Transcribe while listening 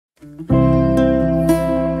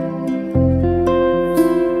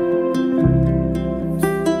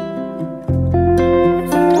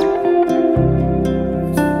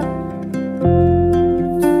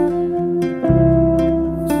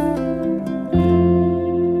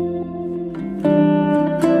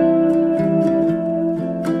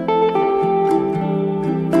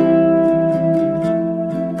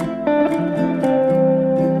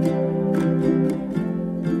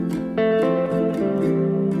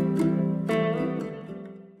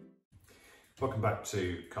Welcome back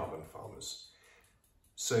to Carbon Farmers.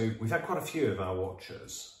 So we've had quite a few of our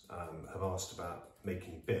watchers have asked about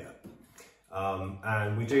making beer,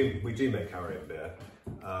 and we do make our own beer.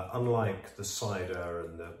 Unlike the cider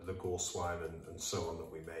and the gorse wine and so on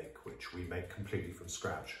that we make, which we make completely from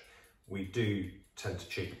scratch, we do tend to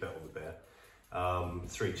cheat a bit on the beer.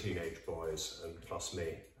 3 teenage boys and plus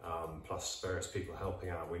me, plus various people helping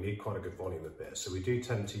out, we need quite a good volume of beer. So we do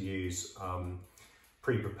tend to use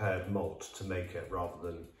pre-prepared malt to make it rather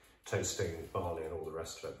than toasting barley and all the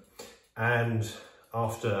rest of it. And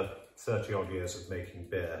after 30 odd years of making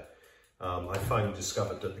beer, I finally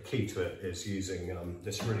discovered that the key to it is using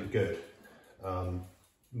this really good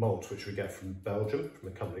malt which we get from Belgium, from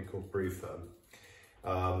a company called Brewfirm.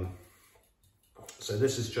 So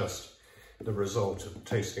this is just the result of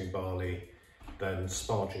toasting barley, then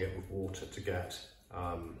sparging it with water to get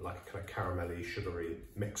like a kind of caramelly, sugary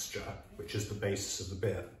mixture, which is the basis of the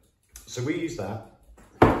beer. So we use that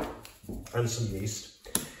and some yeast,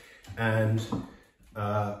 and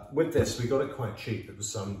with this we got it quite cheap. It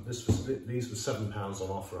was these were £7 on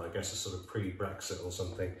offer, I guess a sort of pre-Brexit or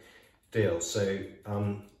something deal. So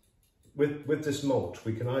with this malt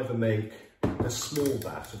we can either make a small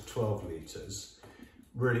vat of 12 litres,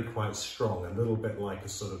 really quite strong, a little bit like a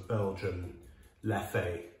sort of Belgian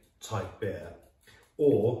Leffe type beer,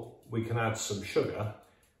 or we can add some sugar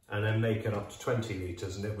and then make it up to 20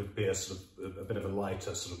 litres, and it would be a sort of a bit of a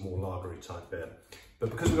lighter, sort of more lagery type beer. But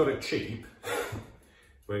because we got it cheap,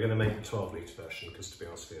 we're going to make the 12 litre version, because to be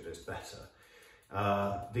honest with you, it is better.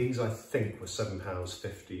 These I think were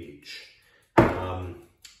 £7.50 each,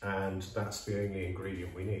 and that's the only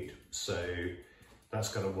ingredient we need. So that's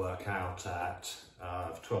going to work out at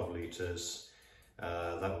 12 litres.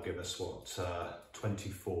 That will give us what,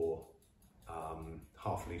 24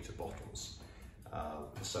 half-litre bottles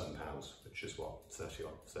for £7, which is what,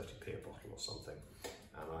 30p a bottle or something.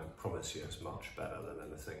 And I promise you it's much better than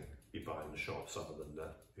anything you buy in the shops, other than the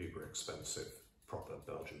uber expensive proper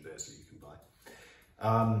Belgian beers that you can buy.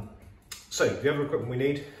 So the other equipment we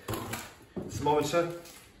need: thermometer.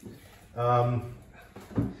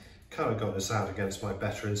 Kind of got this out against my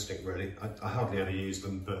better instinct really. I hardly ever use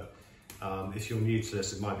them, but if you're new to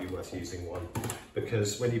this, it might be worth using one,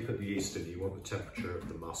 because when you put the yeast in, you want the temperature of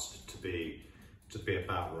the must to be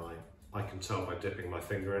about right. I can tell by dipping my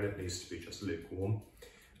finger in, it needs to be just lukewarm,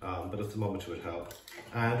 but a thermometer would help.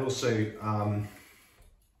 And also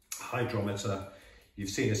hydrometer. You've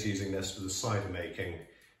seen us using this for the cider making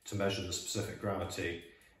to measure the specific gravity.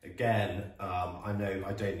 Again, I know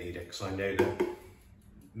I don't need it, because I know that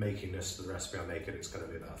making this for the recipe I make it's going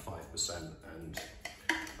to be about 5%, and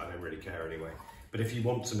I don't really care anyway. But if you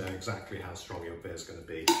want to know exactly how strong your beer is going to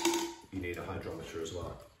be, you need a hydrometer as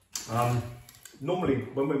well. Normally,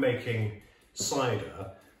 when we're making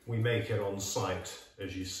cider, we make it on site,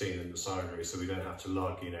 as you've seen in the cidery, so we don't have to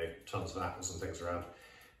lug, tons of apples and things around.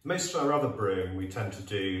 Most of our other brewing we tend to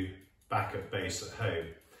do back at base at home,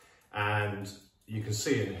 and you can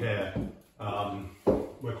see in here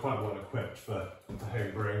we're quite well equipped for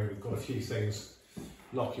home brewing. We've got a few things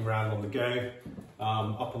knocking around on the go.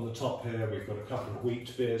 Up on the top here we've got a couple of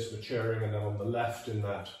wheat beers maturing, and then on the left in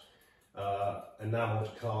that enamelled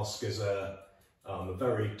cask is a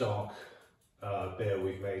very dark beer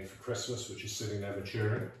we've made for Christmas, which is sitting there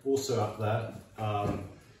maturing. Also up there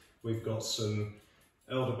we've got some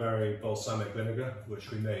elderberry balsamic vinegar,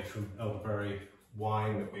 which we made from elderberry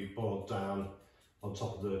wine that we boiled down on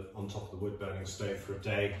top of the wood burning stove for a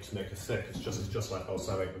day to make it thick. It's just like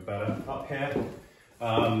balsamic but better. Up here,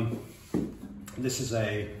 this is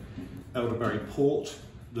a elderberry port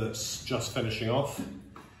that's just finishing off,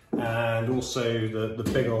 and also the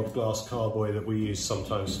big old glass carboy that we use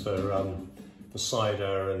sometimes for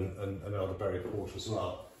cider and elderberry port as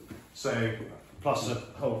well. So plus a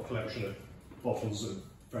whole collection of bottles of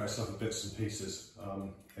various other bits and pieces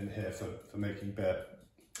in here for making beer.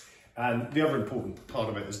 And the other important part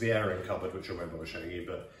of it is the airing cupboard, which I won't bother showing you,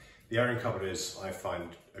 but the airing cupboard is, I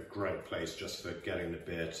find, a great place just for getting the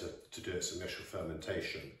beer to do its initial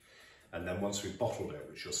fermentation. And then once we've bottled it,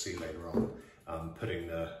 which you'll see later on, putting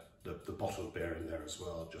the bottled beer in there as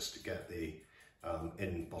well, just to get the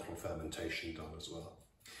in bottle fermentation done as well.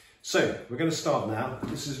 So we're going to start now.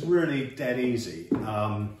 This is really dead easy.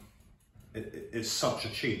 It's such a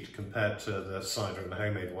cheat compared to the cider and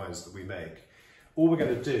homemade wines that we make. All we're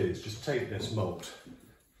going to do is just take this malt,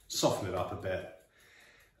 soften it up a bit,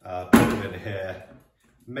 put it in here,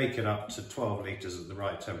 make it up to 12 litres at the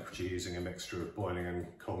right temperature using a mixture of boiling and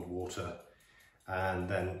cold water, and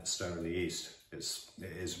then stir in the yeast. It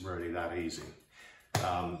is really that easy.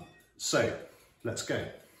 So let's go.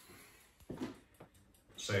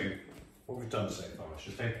 So what we've done so far is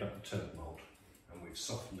just open up the tin of malt, and we've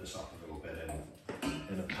softened this up a little bit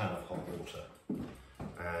in a pan of hot water.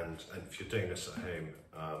 And if you're doing this at home,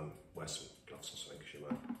 wear some gloves or something, because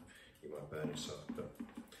you might burn yourself. But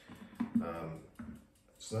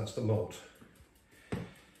so that's the malt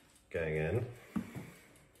going in.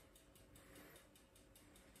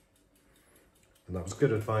 And that was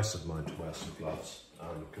good advice of mine to wear some gloves,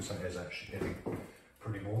 because that is actually getting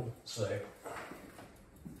pretty warm. So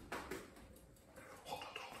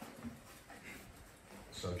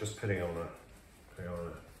I'm just putting on a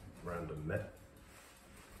random mitt.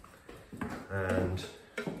 And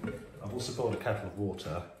I've also boiled a kettle of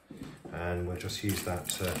water, and we'll just use that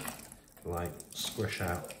to like squish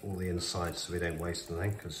out all the inside so we don't waste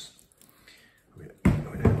anything, because we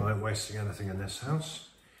don't like wasting anything in this house.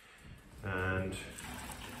 And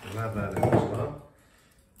we'll add that in as well.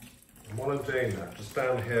 And while I'm doing that, just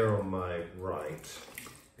down here on my right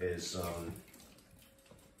is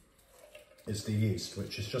the yeast,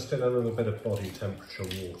 which is just in a little bit of body temperature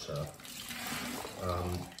water.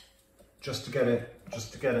 Just to get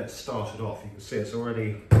it started off. You can see it's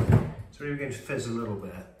already beginning to fizz a little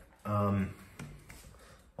bit on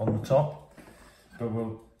the top, but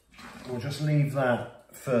we'll just leave that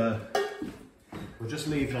for a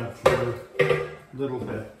little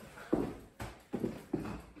bit.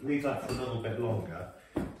 Leave that for a little bit longer,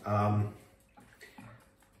 and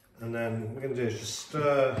then what we're going to do is just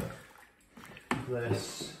stir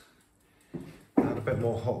this. Add a bit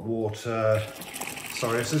more hot water.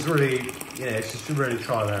 Sorry, this is really, it's just a really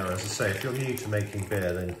trial and error. As I say, if you're new to making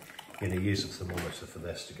beer, then use a thermometer for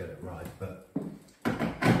this to get it right. But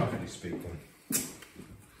roughly speaking,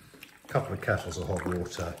 a couple of kettles of hot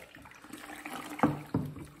water.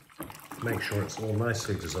 Make sure it's all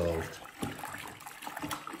nicely dissolved.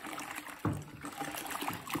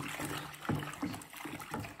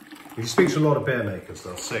 If you speak to a lot of beer makers,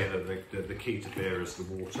 they'll say that the key to beer is the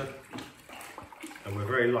water. And we're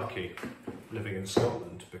very lucky living in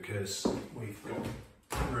Scotland, because we've got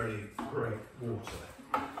really great water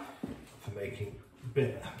for making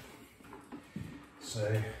beer.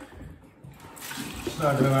 So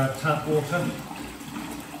starting to add tap water,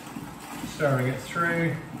 stirring it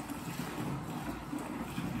through.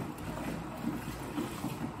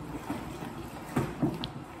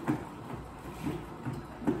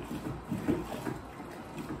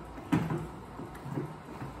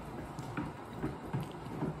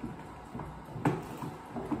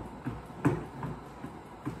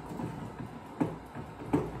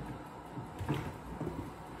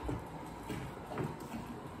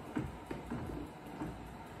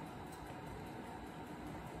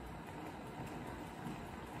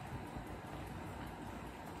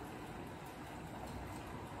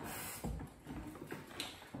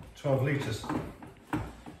 12 litres,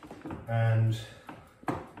 and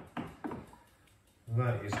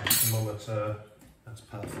that is the thermometer. That's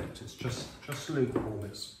perfect. It's just lukewarm.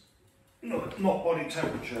 It's not body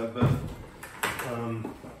temperature, but a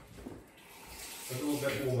little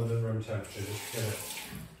bit warmer than room temperature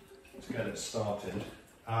just to get it started.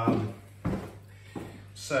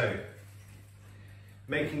 So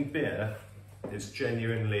making beer is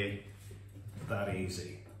genuinely that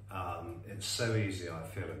easy. It's so easy, I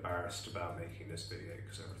feel embarrassed about making this video,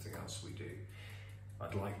 because everything else we do,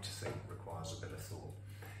 I'd like to think, requires a bit of thought.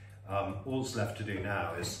 All that's left to do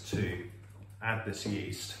now is to add this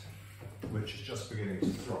yeast, which is just beginning to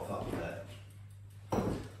froth up there,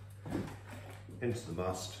 into the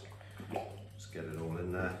must. Just get it all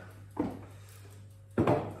in there.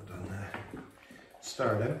 Done there.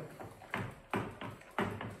 Stir it in.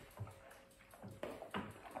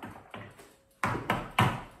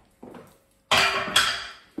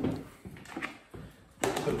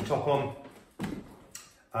 Put the top on,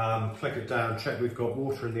 click it down, check we've got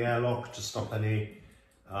water in the airlock to stop any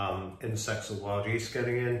insects or wild yeast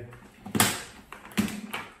getting in.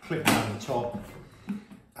 Click down the top,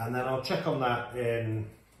 and then I'll check on that in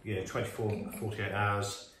 24, 48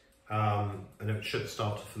 hours, and it should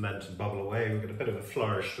start to ferment and bubble away. We'll get a bit of a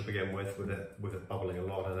flourish to begin with it bubbling a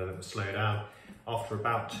lot, and then it will slow down. After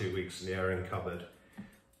about 2 weeks in the airing cupboard,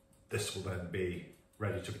 this will then be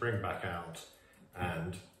ready to bring back out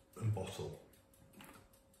and bottle.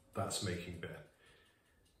 That's making beer.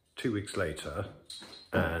 2 weeks later,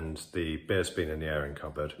 and the beer's been in the airing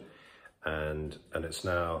cupboard, and it's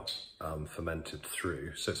now fermented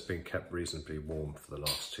through, so it's been kept reasonably warm for the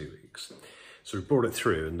last 2 weeks. So we brought it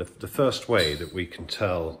through, and the first way that we can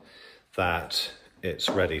tell that it's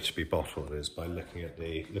ready to be bottled is by looking at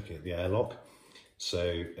the airlock. So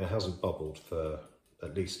it hasn't bubbled for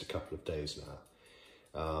at least a couple of days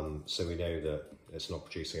now. So we know that it's not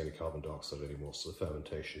producing any carbon dioxide anymore, so the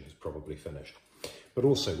fermentation is probably finished. But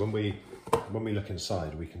also when we look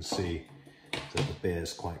inside, we can see that the beer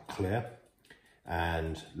is quite clear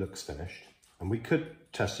and looks finished. And we could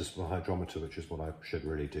test this with a hydrometer, which is what I should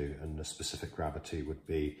really do, and the specific gravity would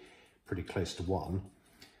be pretty close to 1.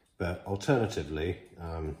 But alternatively,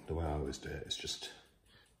 the way I always do it is just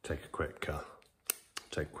take a quick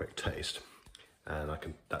taste, and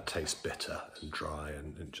that tastes bitter and dry,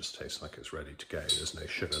 and it just tastes like it's ready to go. There's no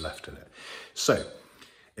sugar left in it, so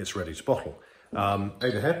it's ready to bottle. Over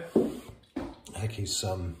here, Hecky's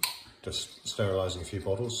just sterilising a few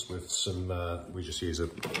bottles with some. We just use a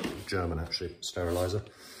German steriliser,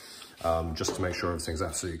 just to make sure everything's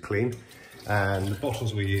absolutely clean. And the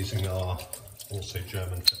bottles we're using are also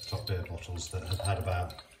German flip-top beer bottles that have had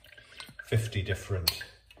about 50 different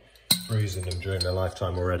brews in them during their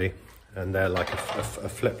lifetime already, and they're like a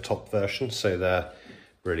flip-top version, so they're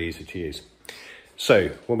really easy to use. So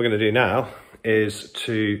what we're going to do now is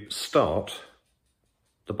to start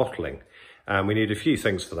the bottling, and we need a few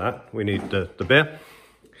things for that. We need the beer,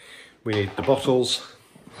 we need the bottles,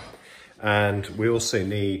 and we also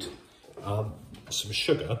need some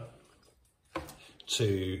sugar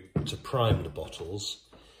to prime the bottles,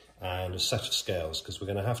 and a set of scales, because we're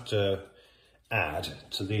going to have to add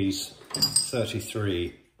to these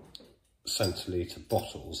 33 centilitre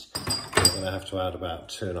bottles. We're going to have to add about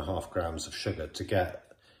 2.5 grams of sugar to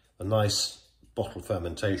get a nice bottle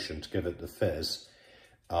fermentation to give it the fizz,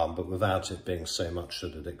 but without it being so much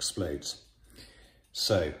that it explodes.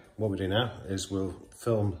 So what we do now is we'll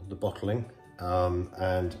film the bottling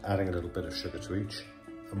and adding a little bit of sugar to each,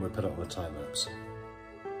 and we'll put it on a time lapse.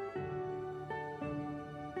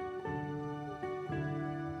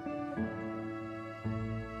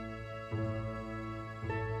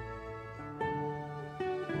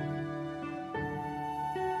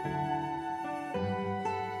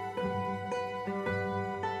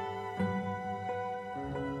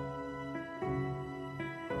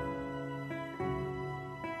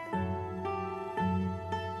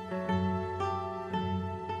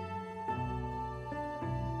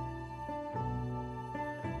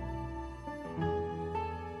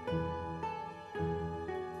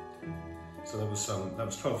 So that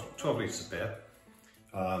was 12 litres of beer,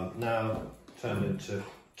 now turned into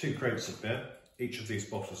 2 crates of beer. Each of these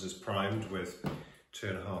bottles is primed with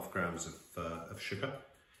 2.5 grams of sugar.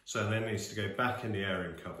 So then it needs to go back in the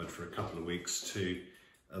airing cupboard for a couple of weeks to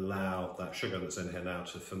allow that sugar that's in here now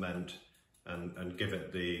to ferment and give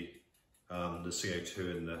it the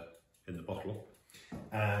CO2 in the bottle.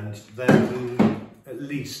 And then at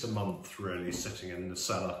least a month really sitting in the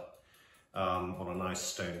cellar on a nice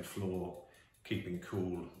stone floor, keeping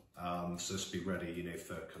cool, so this will be ready, you know,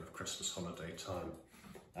 for kind of Christmas holiday time.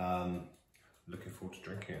 Looking forward to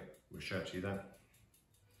drinking it. We'll show it to you then.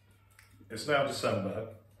 It's now December,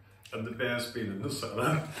 and the beer's been in the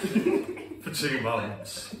cellar for 2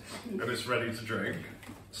 months, and it's ready to drink.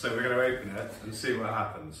 So we're going to open it and see what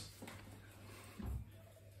happens.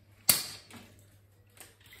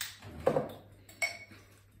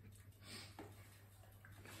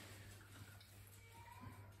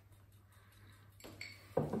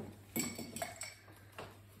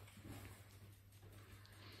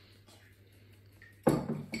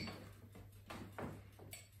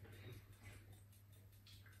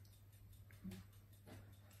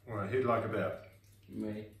 All right, who'd like a beer?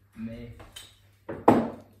 Me.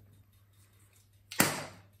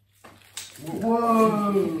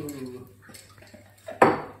 Whoa!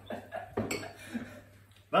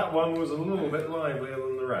 That one was a little bit livelier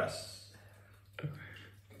than the rest.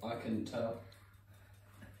 I couldn't tell.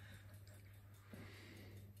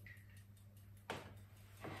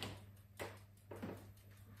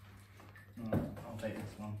 I'll take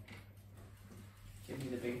this one. Give me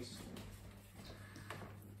the beats.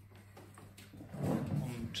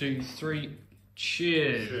 1, 2, 3.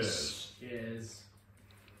 Cheers. Cheers. Cheers.